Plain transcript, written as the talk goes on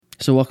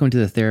So welcome to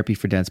the Therapy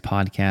for Dads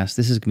podcast.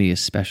 This is going to be a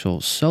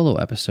special solo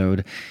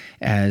episode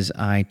as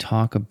I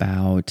talk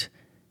about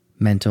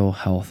Mental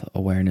Health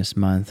Awareness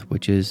Month,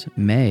 which is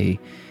May,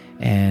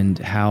 and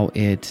how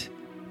it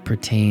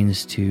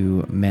pertains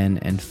to men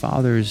and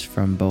fathers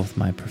from both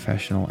my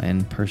professional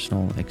and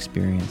personal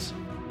experience.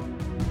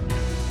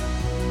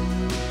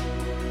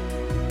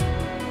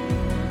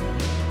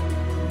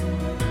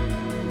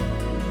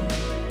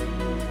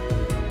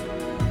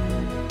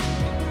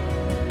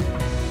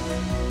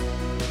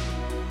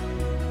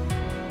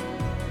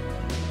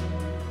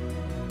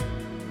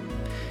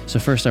 So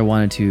first, I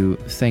wanted to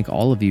thank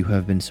all of you who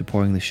have been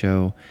supporting the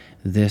show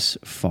this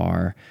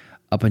far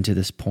up until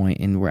this point.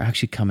 And we're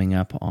actually coming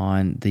up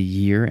on the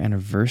year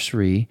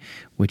anniversary,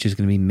 which is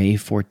going to be May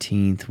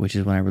 14th, which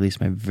is when I released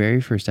my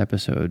very first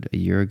episode a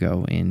year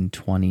ago in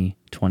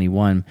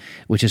 2021,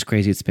 which is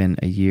crazy. It's been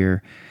a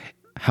year.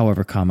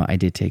 However, I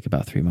did take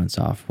about 3 months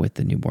off with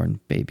the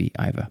newborn baby,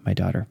 Iva, my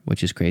daughter,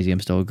 which is crazy.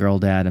 I'm still a girl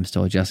dad. I'm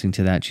still adjusting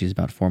to that. She's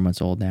about 4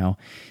 months old now,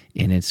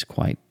 and it's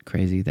quite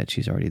crazy that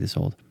she's already this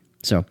old.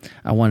 So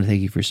I want to thank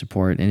you for your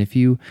support. And if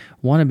you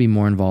want to be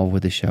more involved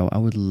with the show, I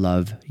would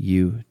love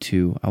you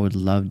to. I would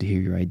love to hear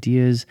your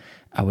ideas.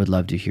 I would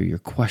love to hear your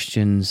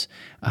questions.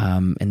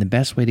 And the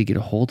best way to get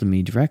a hold of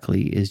me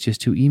directly is just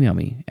to email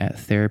me at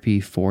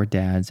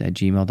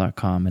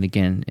therapyfordads@gmail.com. And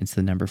again, it's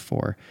the number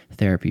 4,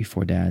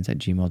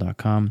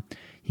 therapyfordads@gmail.com.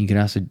 You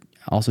can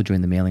also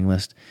join the mailing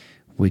list,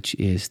 which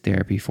is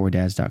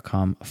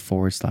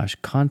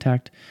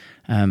therapyfordads.com/contact.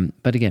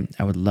 But again,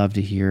 I would love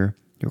to hear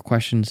your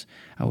questions.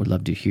 I would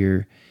love to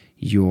hear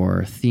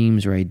your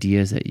themes or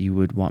ideas that you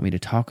would want me to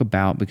talk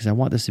about, because I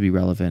want this to be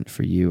relevant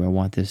for you. I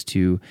want this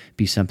to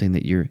be something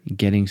that you're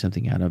getting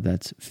something out of,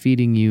 that's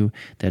feeding you,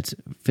 that's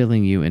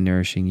filling you and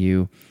nourishing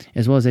you,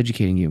 as well as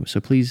educating you.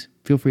 So please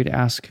feel free to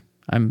ask.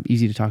 I'm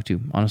easy to talk to,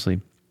 honestly.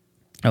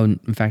 Oh, in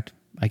fact,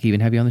 I can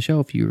even have you on the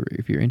show if you're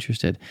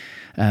interested.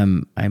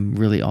 I'm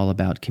really all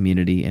about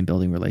community and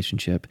building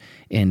relationship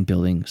and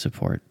building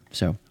support.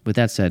 So with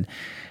that said,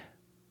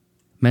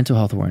 Mental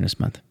Health Awareness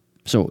Month.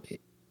 So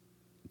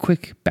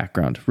quick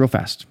background, real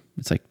fast.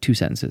 It's like 2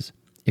 sentences.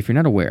 If you're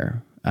not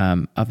aware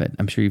of it,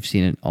 I'm sure you've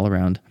seen it all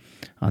around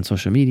on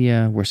social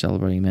media. We're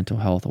celebrating Mental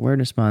Health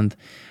Awareness Month.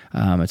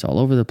 It's all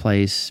over the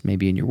place.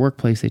 Maybe in your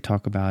workplace they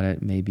talk about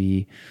it.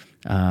 Maybe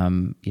you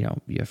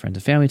have friends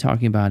and family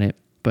talking about it.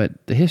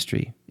 But the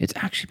history, it's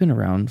actually been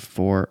around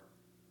for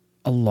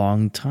a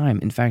long time.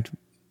 In fact,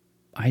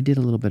 I did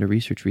a little bit of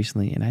research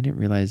recently, and I didn't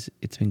realize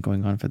it's been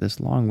going on for this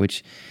long,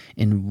 which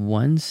in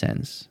one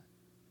sense,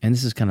 and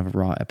this is kind of a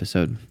raw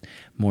episode,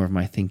 more of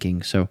my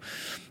thinking. So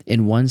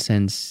in one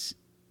sense,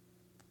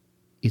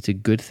 it's a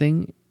good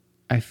thing.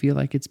 I feel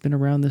like it's been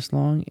around this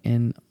long.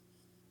 And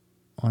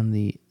on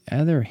the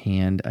other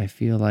hand, I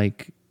feel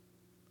like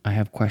I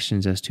have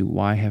questions as to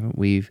why haven't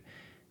we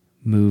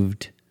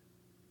moved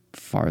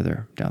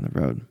farther down the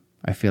road.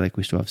 I feel like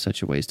we still have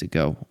such a ways to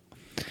go,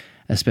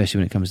 especially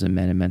when it comes to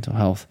men and mental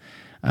health.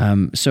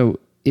 So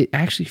it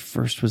actually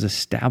first was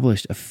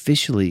established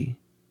officially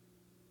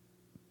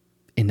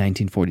in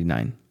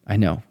 1949. I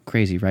know,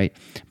 crazy, right?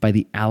 By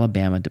the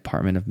Alabama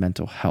Department of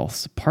Mental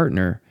Health's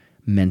partner,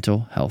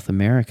 Mental Health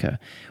America,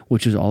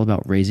 which was all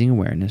about raising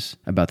awareness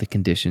about the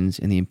conditions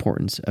and the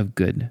importance of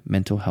good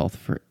mental health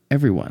for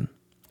everyone,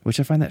 which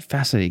I find that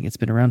fascinating. It's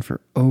been around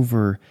for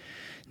over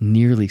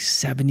nearly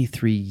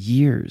 73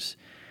 years.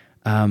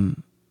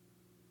 And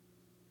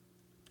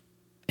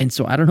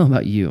so I don't know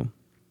about you,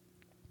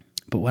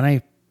 but when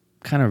I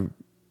kind of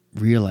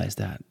realized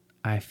that,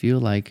 I feel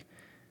like,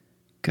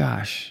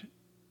 gosh,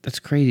 that's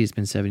crazy. It's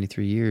been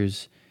 73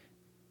 years.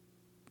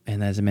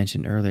 And as I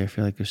mentioned earlier, I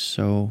feel like there's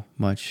so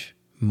much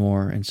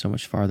more and so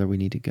much farther we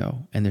need to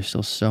go. And there's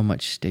still so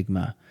much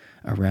stigma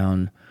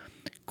around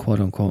quote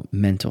unquote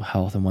mental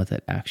health and what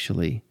that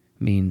actually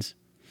means.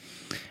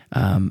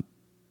 And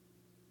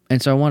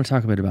so I want to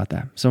talk a bit about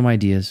that. Some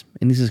ideas,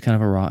 and this is kind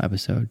of a raw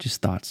episode,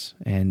 just thoughts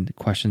and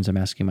questions I'm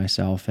asking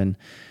myself and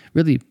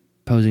really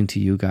posing to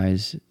you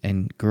guys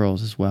and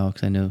girls as well,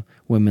 because I know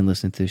women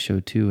listen to this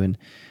show too. And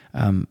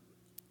I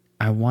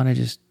want to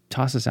just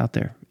toss this out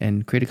there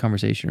and create a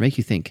conversation or make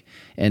you think.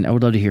 And I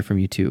would love to hear from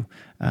you too,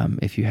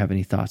 if you have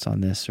any thoughts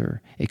on this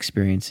or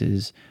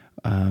experiences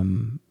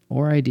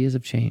or ideas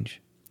of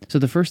change. So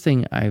the first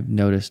thing I've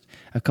noticed,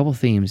 a couple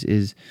themes,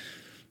 is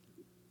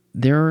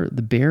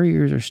the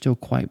barriers are still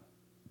quite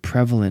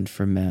prevalent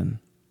for men.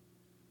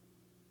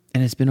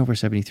 And it's been over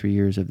 73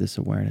 years of this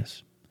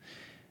awareness.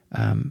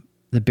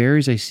 The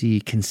barriers I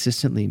see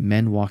consistently,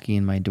 men walking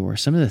in my door,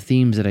 some of the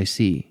themes that I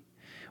see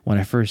when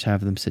I first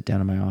have them sit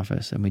down in my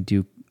office and we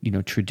do,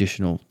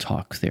 traditional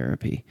talk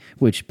therapy,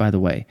 which, by the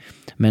way,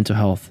 mental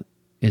health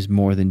is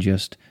more than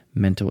just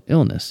mental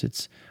illness.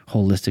 It's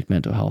holistic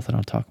mental health, and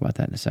I'll talk about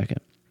that in a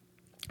second.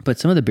 But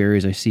some of the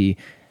barriers I see,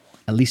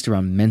 at least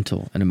around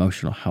mental and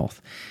emotional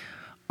health,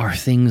 are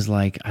things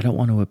like, I don't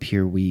want to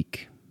appear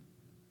weak.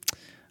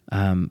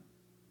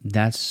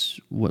 That's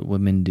what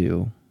women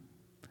do.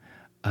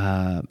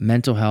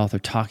 Mental health or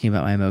talking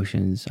about my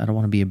emotions. I don't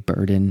want to be a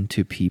burden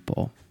to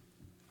people.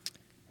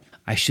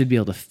 I should be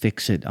able to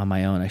fix it on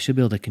my own. I should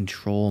be able to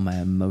control my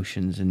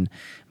emotions and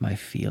my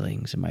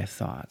feelings and my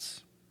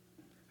thoughts.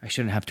 I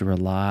shouldn't have to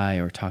rely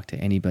or talk to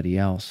anybody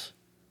else.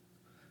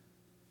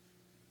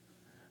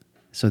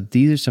 So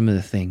these are some of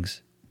the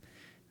things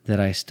that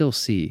I still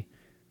see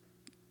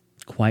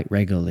quite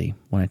regularly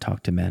when I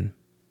talk to men.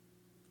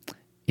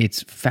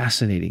 It's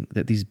fascinating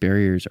that these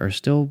barriers are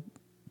still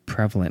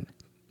prevalent.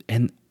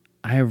 And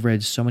I have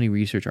read so many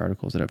research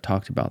articles that have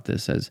talked about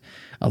this as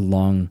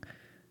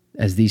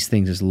these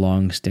things as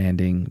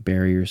long-standing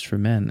barriers for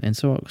men. And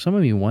so some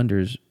of me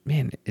wonders,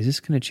 man, is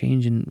this going to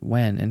change, and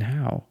when and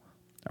how?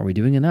 Are we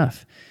doing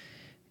enough?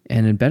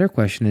 And a better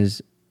question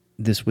is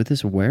this: with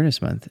this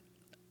Awareness Month,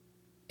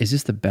 is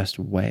this the best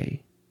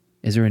way?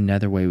 Is there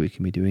another way we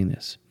can be doing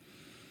this?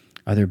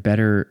 Are there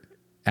better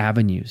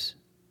avenues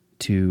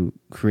to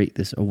create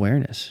this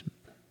awareness?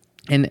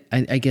 And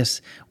I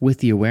guess with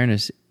the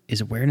awareness, is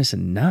awareness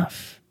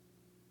enough?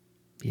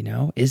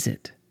 Is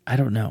it? I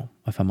don't know,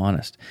 if I'm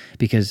honest,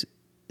 because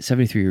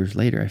 73 years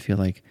later, I feel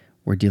like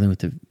we're dealing with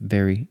the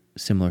very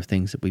similar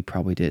things that we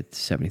probably did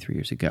 73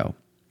 years ago.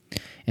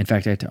 In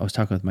fact, I was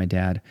talking with my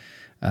dad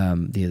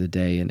the other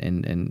day,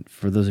 and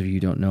for those of you who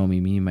don't know me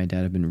and my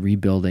dad have been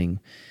rebuilding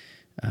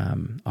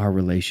our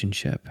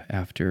relationship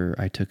after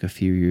I took a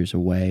few years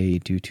away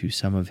due to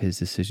some of his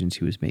decisions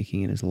he was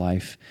making in his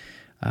life.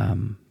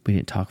 We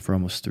didn't talk for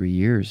almost 3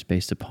 years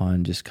based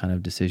upon just kind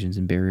of decisions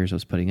and barriers I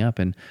was putting up.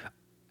 And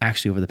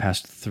actually over the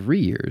past 3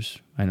 years,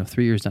 I know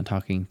 3 years not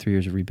talking, 3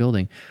 years of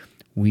rebuilding,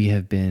 we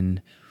have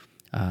been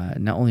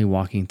not only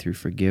walking through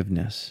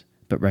forgiveness,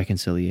 but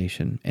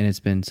reconciliation. And it's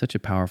been such a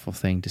powerful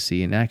thing to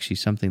see, and actually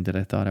something that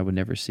I thought I would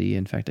never see.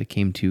 In fact, I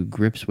came to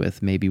grips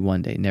with maybe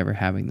one day never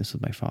having this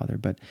with my father,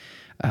 but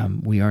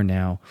we are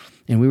now.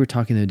 And we were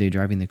talking the other day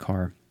driving the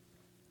car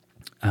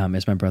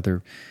as my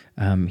brother,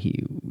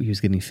 he was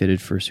getting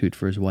fitted for a suit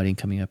for his wedding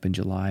coming up in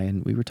July,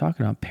 and we were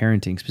talking about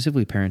parenting,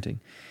 specifically parenting,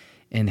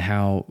 and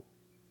how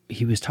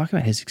he was talking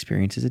about his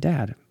experience as a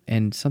dad,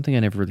 and something I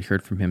never really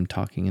heard from him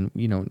talking. And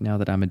now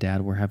that I'm a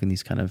dad, we're having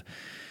these kind of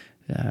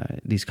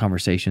these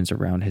conversations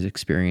around his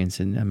experience,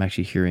 and I'm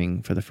actually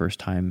hearing for the first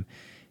time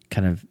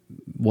kind of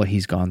what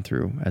he's gone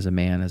through as a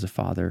man, as a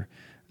father,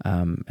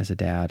 as a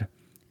dad,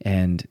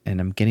 and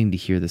I'm getting to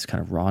hear this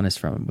kind of rawness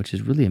from him, which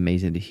is really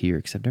amazing to hear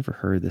because I've never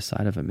heard this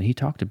side of him. And he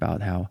talked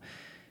about how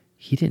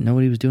he didn't know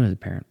what he was doing as a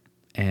parent,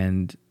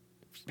 and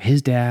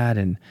his dad,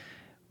 and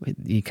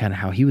kind of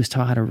how he was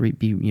taught how to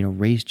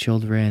raise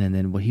children, and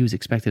then what he was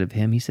expected of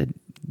him. He said,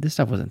 this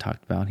stuff wasn't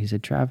talked about. He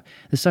said, Trav,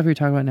 the stuff you're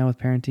talking about now with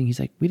parenting, he's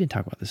like, we didn't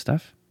talk about this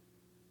stuff.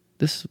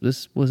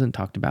 This wasn't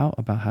talked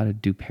about how to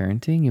do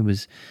parenting. It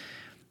was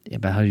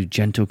about how to do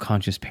gentle,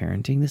 conscious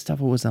parenting. This stuff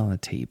wasn't on the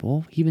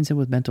table. He even said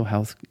with mental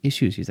health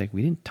issues, he's like,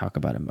 we didn't talk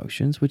about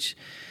emotions,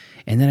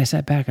 and then I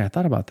sat back and I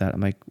thought about that.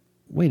 I'm like,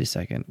 wait a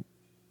second,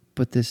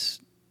 but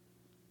this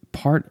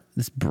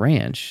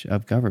branch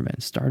of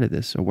government started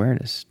this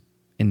awareness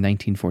in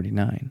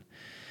 1949.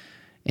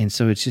 And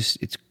so it's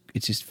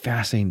just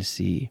fascinating to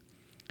see,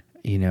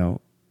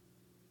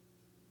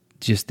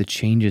 just the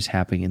changes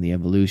happening in the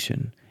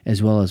evolution,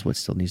 as well as what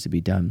still needs to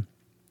be done.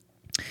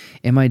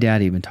 And my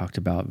dad even talked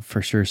about,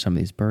 for sure, some of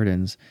these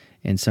burdens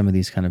and some of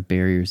these kind of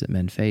barriers that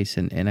men face.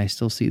 And I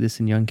still see this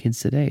in young kids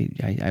today.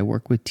 I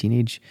work with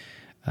teenage,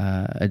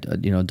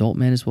 adult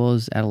men as well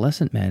as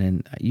adolescent men.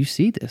 And you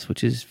see this,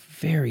 which is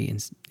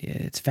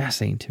it's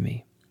fascinating to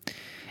me.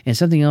 And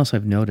something else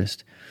I've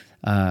noticed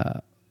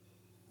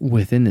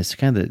within this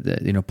kind of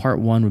the part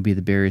one would be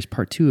the barriers.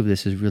 Part two of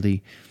this is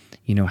really,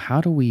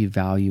 how do we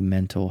value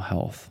mental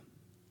health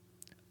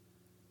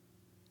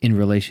in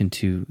relation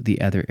to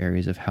the other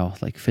areas of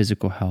health, like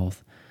physical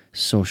health,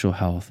 social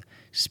health,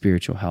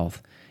 spiritual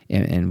health,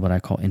 and what I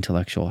call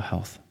intellectual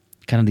health.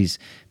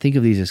 Think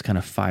of these as kind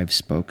of 5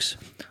 spokes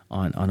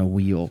on a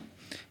wheel.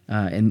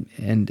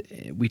 And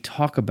we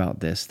talk about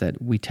this,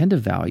 that we tend to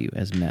value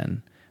as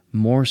men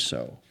more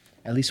so,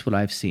 at least what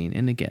I've seen.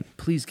 And again,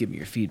 please give me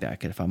your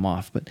feedback if I'm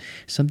off, but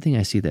something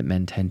I see that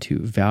men tend to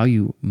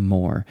value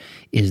more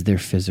is their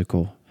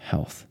physical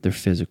health, their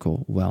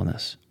physical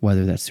wellness,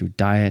 whether that's through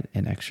diet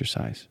and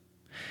exercise.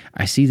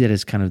 I see that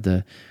as kind of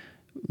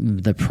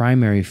the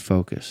primary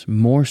focus,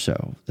 more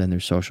so than their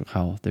social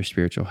health, their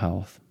spiritual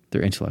health,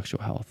 their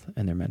intellectual health,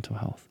 and their mental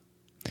health.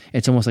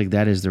 It's almost like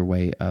that is their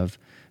way of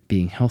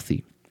being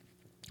healthy.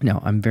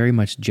 Now, I'm very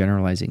much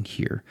generalizing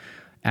here.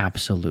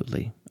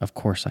 Absolutely. Of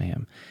course I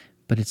am.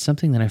 But it's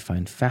something that I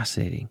find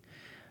fascinating,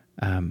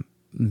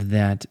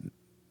 that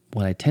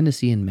what I tend to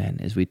see in men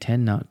is we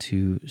tend not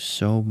to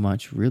so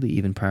much really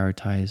even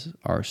prioritize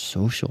our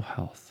social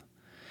health,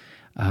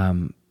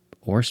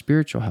 or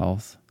spiritual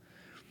health,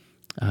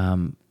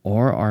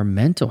 or our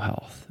mental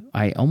health.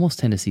 I almost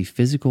tend to see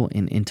physical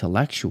and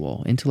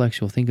intellectual.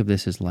 Intellectual, think of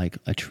this as like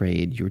a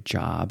trade, your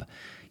job,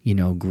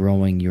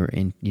 growing your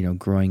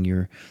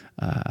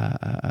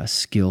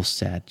skill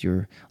set,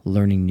 you're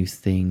learning new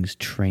things,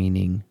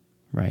 training,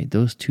 right?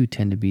 Those two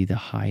tend to be the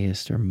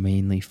highest or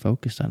mainly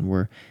focused on,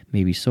 where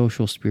maybe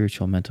social,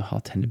 spiritual, mental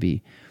health tend to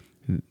be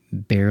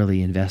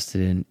barely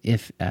invested in,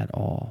 if at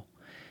all.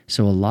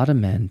 So a lot of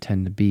men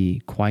tend to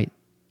be quite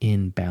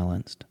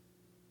imbalanced.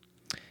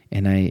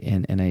 And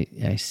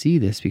I see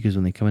this because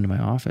when they come into my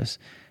office,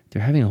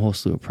 they're having a whole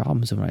slew of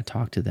problems. And when I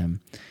talk to them,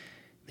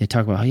 they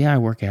talk about, oh, yeah, I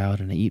work out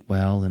and I eat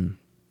well and,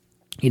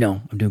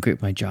 I'm doing great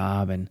with my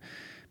job and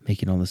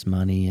making all this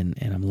money and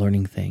I'm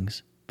learning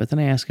things. But then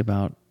I ask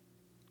about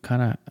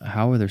kind of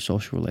how are their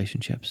social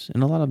relationships?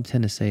 And a lot of them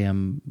tend to say,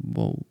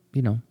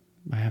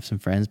 I have some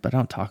friends, but I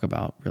don't talk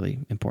about really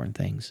important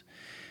things.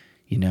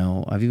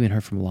 I've even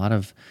heard from a lot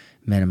of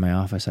men in my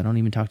office, I don't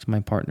even talk to my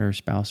partner,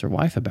 spouse, or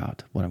wife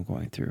about what I'm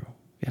going through.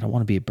 I don't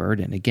want to be a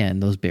burden. Again,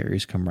 those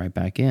barriers come right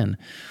back in.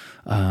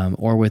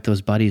 Or with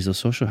those buddies, those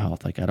social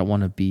health, like I don't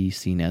want to be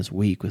seen as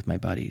weak with my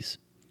buddies.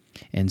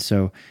 And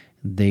so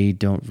they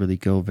don't really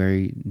go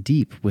very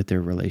deep with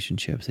their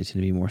relationships. They tend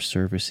to be more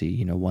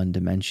servicey,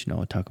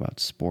 one-dimensional, talk about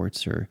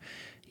sports or,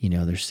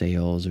 their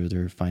sales or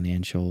their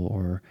financial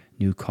or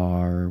new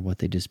car or what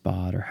they just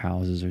bought or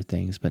houses or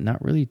things, but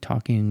not really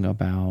talking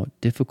about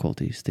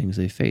difficulties, things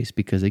they face,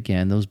 because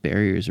again, those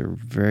barriers are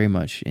very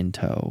much in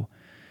tow.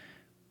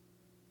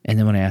 And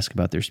then when I ask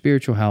about their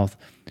spiritual health,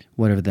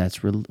 whether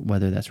that's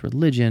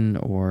religion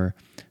or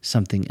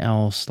something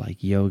else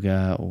like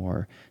yoga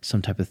or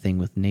some type of thing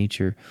with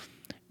nature,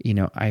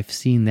 I've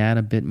seen that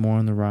a bit more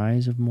on the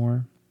rise of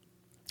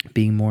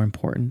being more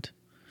important.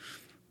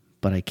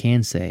 But I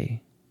can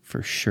say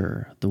for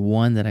sure, the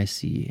one that I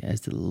see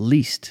as the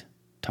least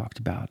talked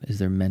about is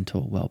their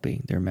mental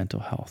well-being, their mental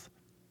health.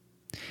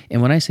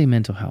 And when I say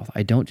mental health,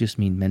 I don't just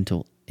mean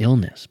mental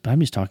illness, but I'm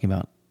just talking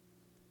about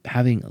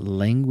having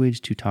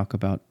language to talk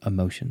about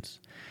emotions,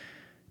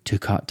 to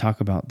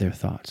talk about their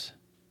thoughts.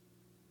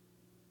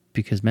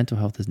 Because mental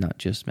health is not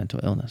just mental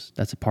illness.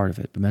 That's a part of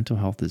it. But mental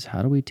health is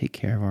how do we take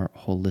care of our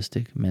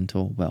holistic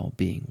mental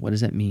well-being? What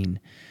does that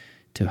mean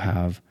to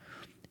have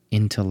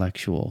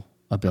intellectual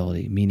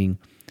ability? Meaning,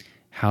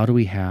 how do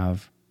we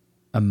have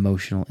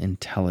emotional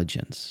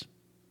intelligence?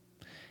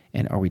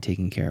 And are we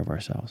taking care of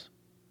ourselves?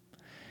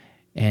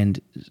 And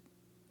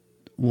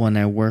when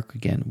I work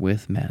again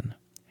with men,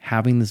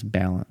 having this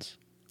balance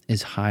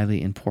is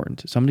highly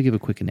important. So I'm going to give a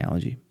quick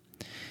analogy.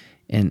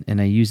 And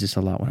I use this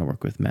a lot when I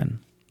work with men.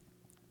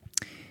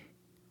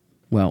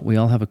 Well, we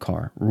all have a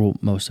car.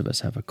 Most of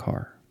us have a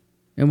car.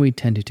 And we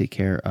tend to take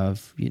care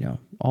of,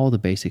 all the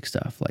basic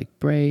stuff like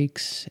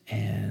brakes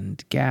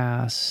and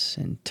gas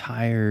and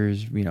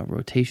tires,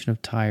 rotation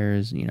of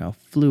tires,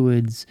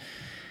 fluids,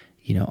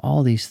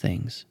 all these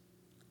things.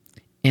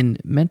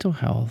 And mental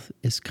health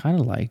is kind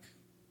of like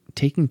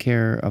taking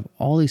care of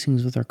all these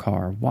things with our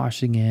car,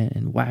 washing it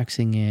and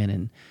waxing it.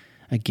 And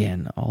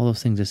again, all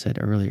those things I said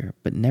earlier,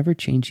 but never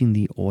changing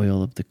the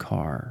oil of the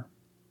car.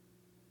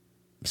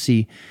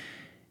 See,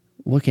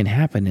 what can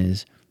happen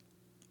is,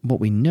 what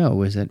we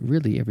know is that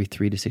really every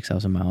 3,000 to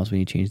 6,000 miles we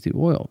need to change the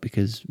oil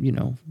because,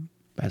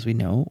 as we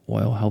know,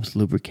 oil helps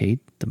lubricate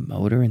the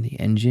motor and the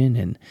engine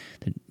and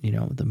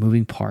the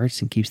moving parts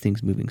and keeps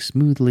things moving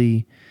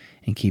smoothly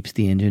and keeps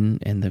the engine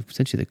and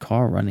essentially the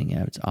car running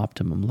at its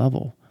optimum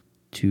level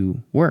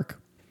to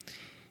work.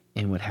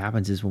 And what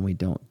happens is when we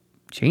don't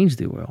change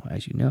the oil,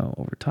 as you know,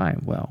 over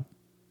time, well,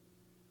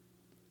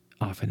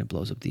 often it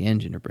blows up the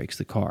engine or breaks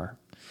the car.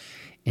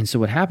 And so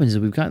what happens is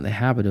we've gotten the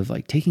habit of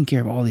like taking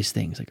care of all these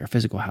things, like our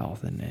physical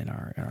health and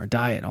our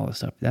diet and all this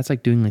stuff. That's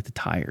like doing like the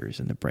tires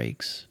and the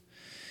brakes.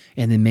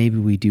 And then maybe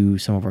we do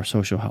some of our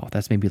social health.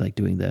 That's maybe like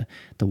doing the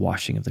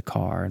washing of the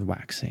car and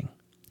waxing.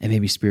 And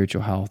maybe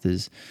spiritual health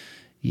is,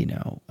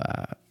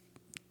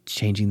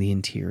 changing the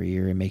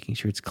interior and making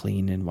sure it's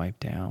clean and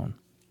wiped down,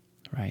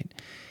 right?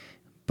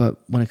 But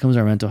when it comes to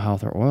our mental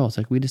health or oil, it's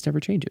like we just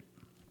never change it.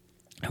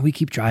 And we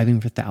keep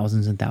driving for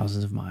thousands and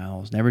thousands of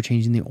miles, never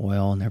changing the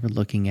oil, never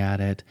looking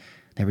at it,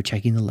 never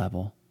checking the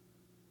level,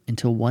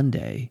 until one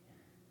day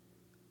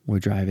we're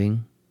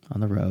driving on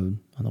the road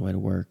on the way to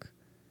work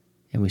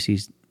and we see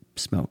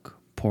smoke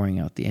pouring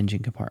out the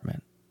engine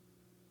compartment.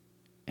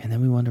 And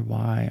then we wonder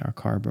why our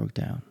car broke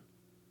down.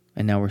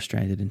 And now we're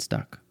stranded and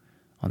stuck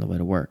on the way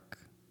to work,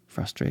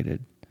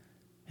 frustrated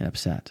and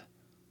upset.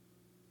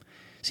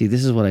 See,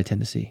 this is what I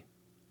tend to see.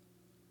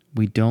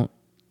 We don't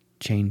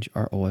change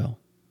our oil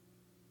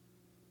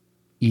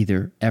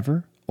either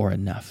ever or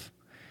enough,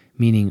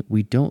 meaning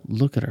we don't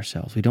look at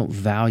ourselves. We don't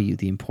value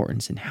the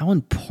importance and how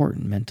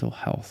important mental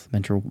health,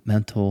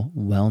 mental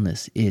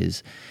wellness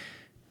is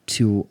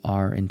to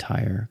our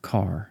entire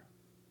car,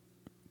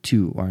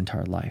 to our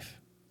entire life.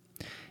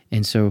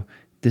 And so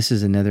this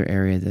is another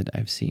area that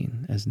I've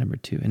seen as number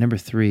 2. And number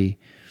 3,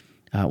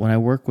 when I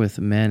work with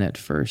men at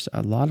first,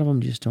 a lot of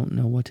them just don't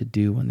know what to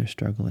do when they're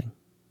struggling.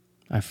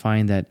 I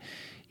find that,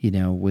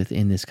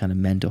 within this kind of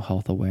mental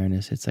health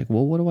awareness, it's like,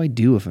 well, what do I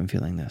do if I'm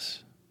feeling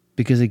this?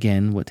 Because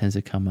again, what tends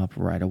to come up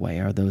right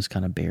away are those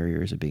kind of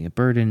barriers of being a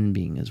burden,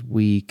 being as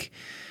weak,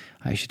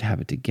 I should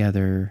have it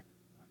together,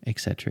 et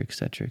cetera, et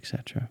cetera, et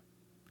cetera.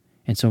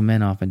 And so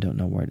men often don't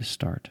know where to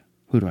start.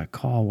 Who do I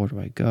call? Where do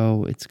I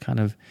go? It's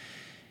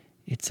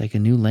like a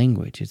new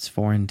language. It's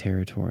foreign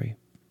territory.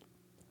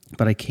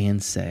 But I can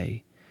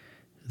say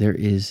there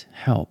is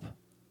help.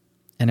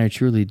 And I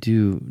truly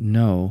do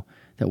know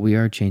that we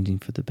are changing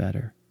for the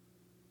better.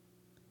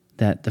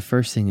 That the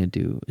first thing to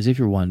do is, if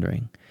you're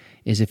wondering,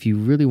 is if you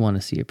really want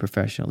to see a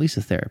professional, at least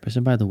a therapist.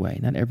 And by the way,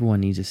 not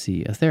everyone needs to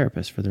see a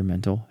therapist for their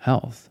mental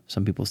health.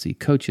 Some people see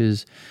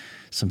coaches,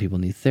 some people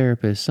need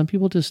therapists, some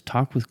people just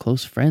talk with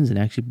close friends and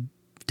actually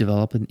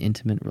develop an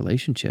intimate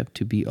relationship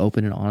to be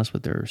open and honest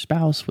with their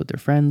spouse, with their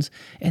friends.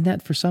 And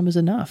that for some is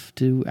enough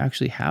to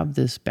actually have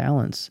this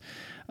balance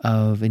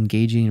of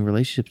engaging in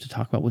relationships to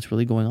talk about what's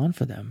really going on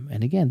for them.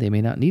 And again, they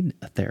may not need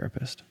a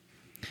therapist.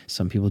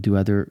 Some people do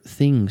other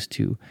things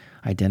to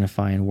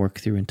identify and work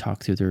through and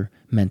talk through their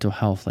mental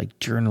health, like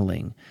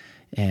journaling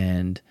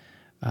and,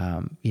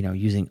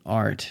 using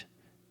art,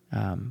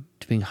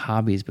 doing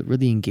hobbies, but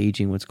really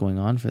engaging what's going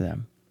on for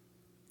them.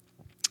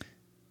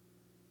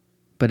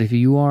 But if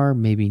you are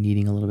maybe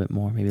needing a little bit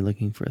more, maybe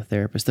looking for a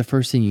therapist, the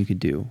first thing you could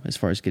do as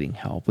far as getting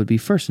help would be,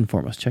 first and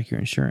foremost, check your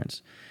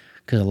insurance.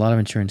 Because a lot of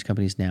insurance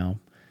companies now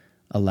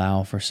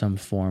allow for some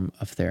form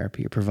of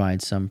therapy or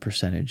provide some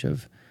percentage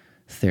of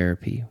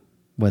therapy,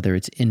 whether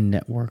it's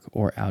in-network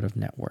or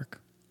out-of-network,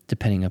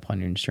 depending upon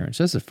your insurance.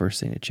 So that's the first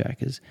thing to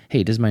check is,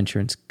 hey, does my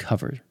insurance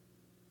cover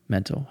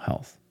mental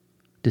health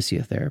to see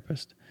a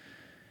therapist?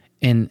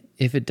 And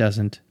if it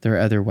doesn't, there are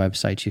other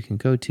websites you can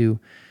go to.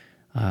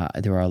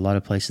 There are a lot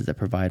of places that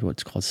provide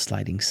what's called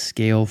sliding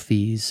scale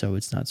fees, so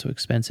it's not so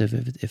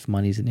expensive if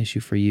money's an issue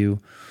for you.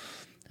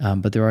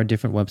 But there are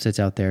different websites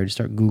out there. Just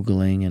start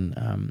Googling,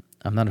 and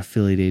I'm not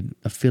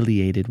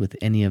affiliated with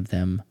any of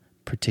them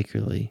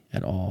particularly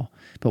at all.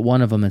 But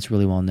one of them that's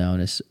really well known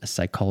is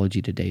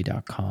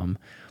psychologytoday.com.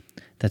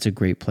 That's a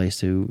great place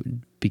to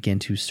begin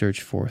to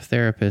search for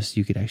therapists.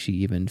 You could actually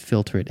even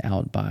filter it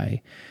out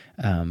by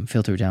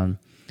filter down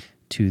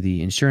to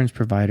the insurance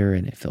provider,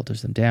 and it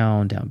filters them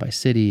down by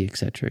city, et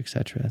cetera, et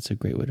cetera. That's a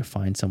great way to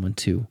find someone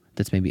too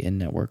that's maybe in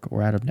network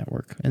or out of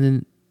network. And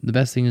then the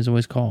best thing is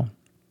always call.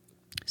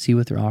 See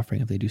what they're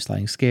offering. If they do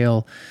sliding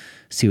scale,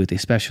 see what they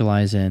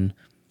specialize in.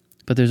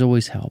 But there's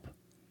always help.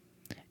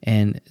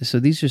 And so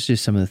these are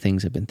just some of the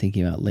things I've been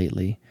thinking about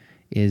lately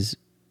is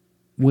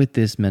with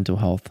this Mental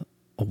Health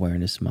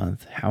Awareness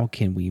Month, how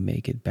can we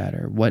make it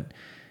better? What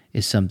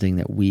is something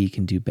that we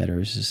can do better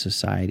as a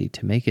society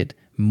to make it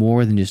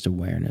more than just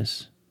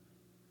awareness,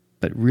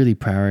 but really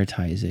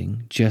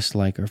prioritizing, just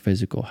like our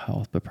physical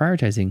health, but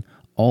prioritizing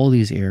all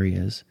these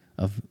areas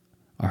of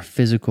our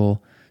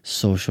physical,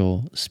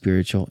 social,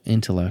 spiritual,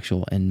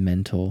 intellectual, and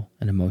mental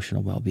and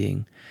emotional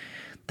well-being,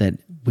 that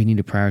we need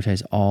to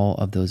prioritize all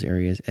of those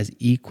areas as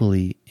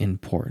equally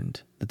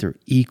important, that they're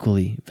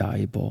equally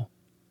valuable.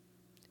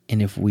 And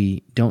if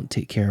we don't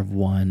take care of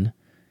one,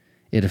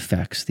 it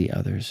affects the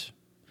others.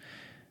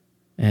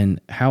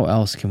 And how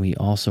else can we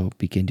also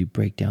begin to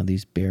break down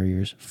these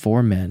barriers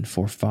for men,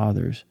 for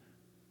fathers,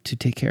 to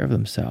take care of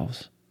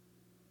themselves?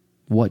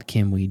 What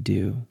can we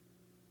do?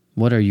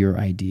 What are your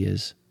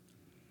ideas?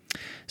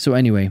 So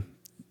anyway,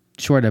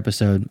 short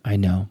episode, I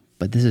know,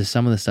 but this is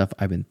some of the stuff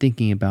I've been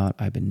thinking about,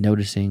 I've been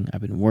noticing,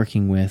 I've been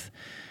working with,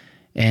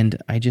 and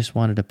I just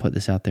wanted to put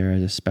this out there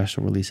as a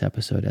special release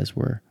episode as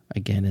we're,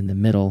 again, in the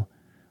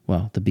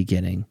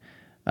beginning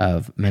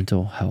of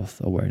Mental Health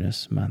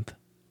Awareness Month.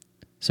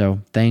 So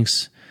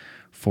thanks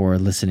for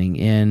listening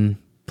in.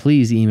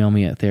 Please email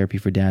me at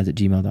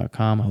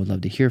therapyfordads@gmail.com. I would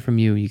love to hear from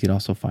you. You could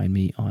also find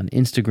me on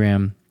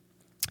Instagram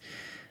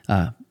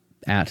at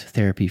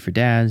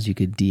therapyfordads. You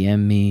could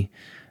DM me.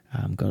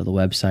 Go to the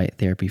website,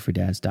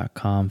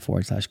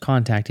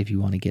 therapyfordads.com/contact if you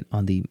want to get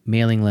on the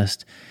mailing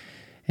list.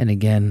 And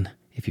again,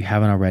 if you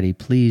haven't already,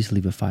 please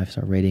leave a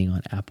 5-star rating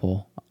on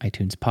Apple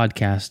iTunes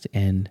podcast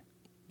and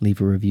leave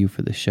a review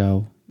for the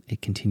show.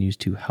 It continues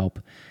to help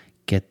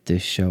get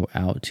this show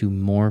out to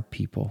more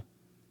people.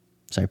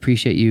 So I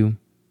appreciate you.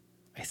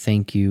 I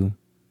thank you.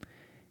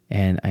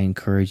 And I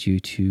encourage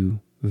you to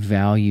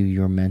value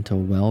your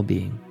mental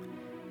well-being,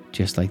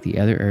 just like the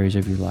other areas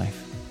of your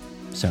life.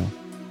 So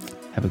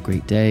have a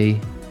great day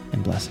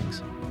and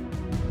blessings.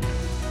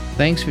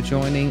 Thanks for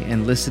joining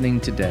and listening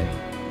today.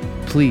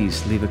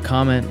 Please leave a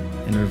comment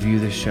and review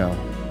the show.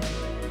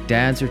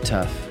 Dads are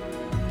tough,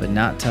 but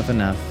not tough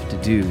enough to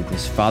do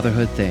this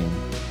fatherhood thing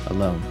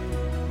alone.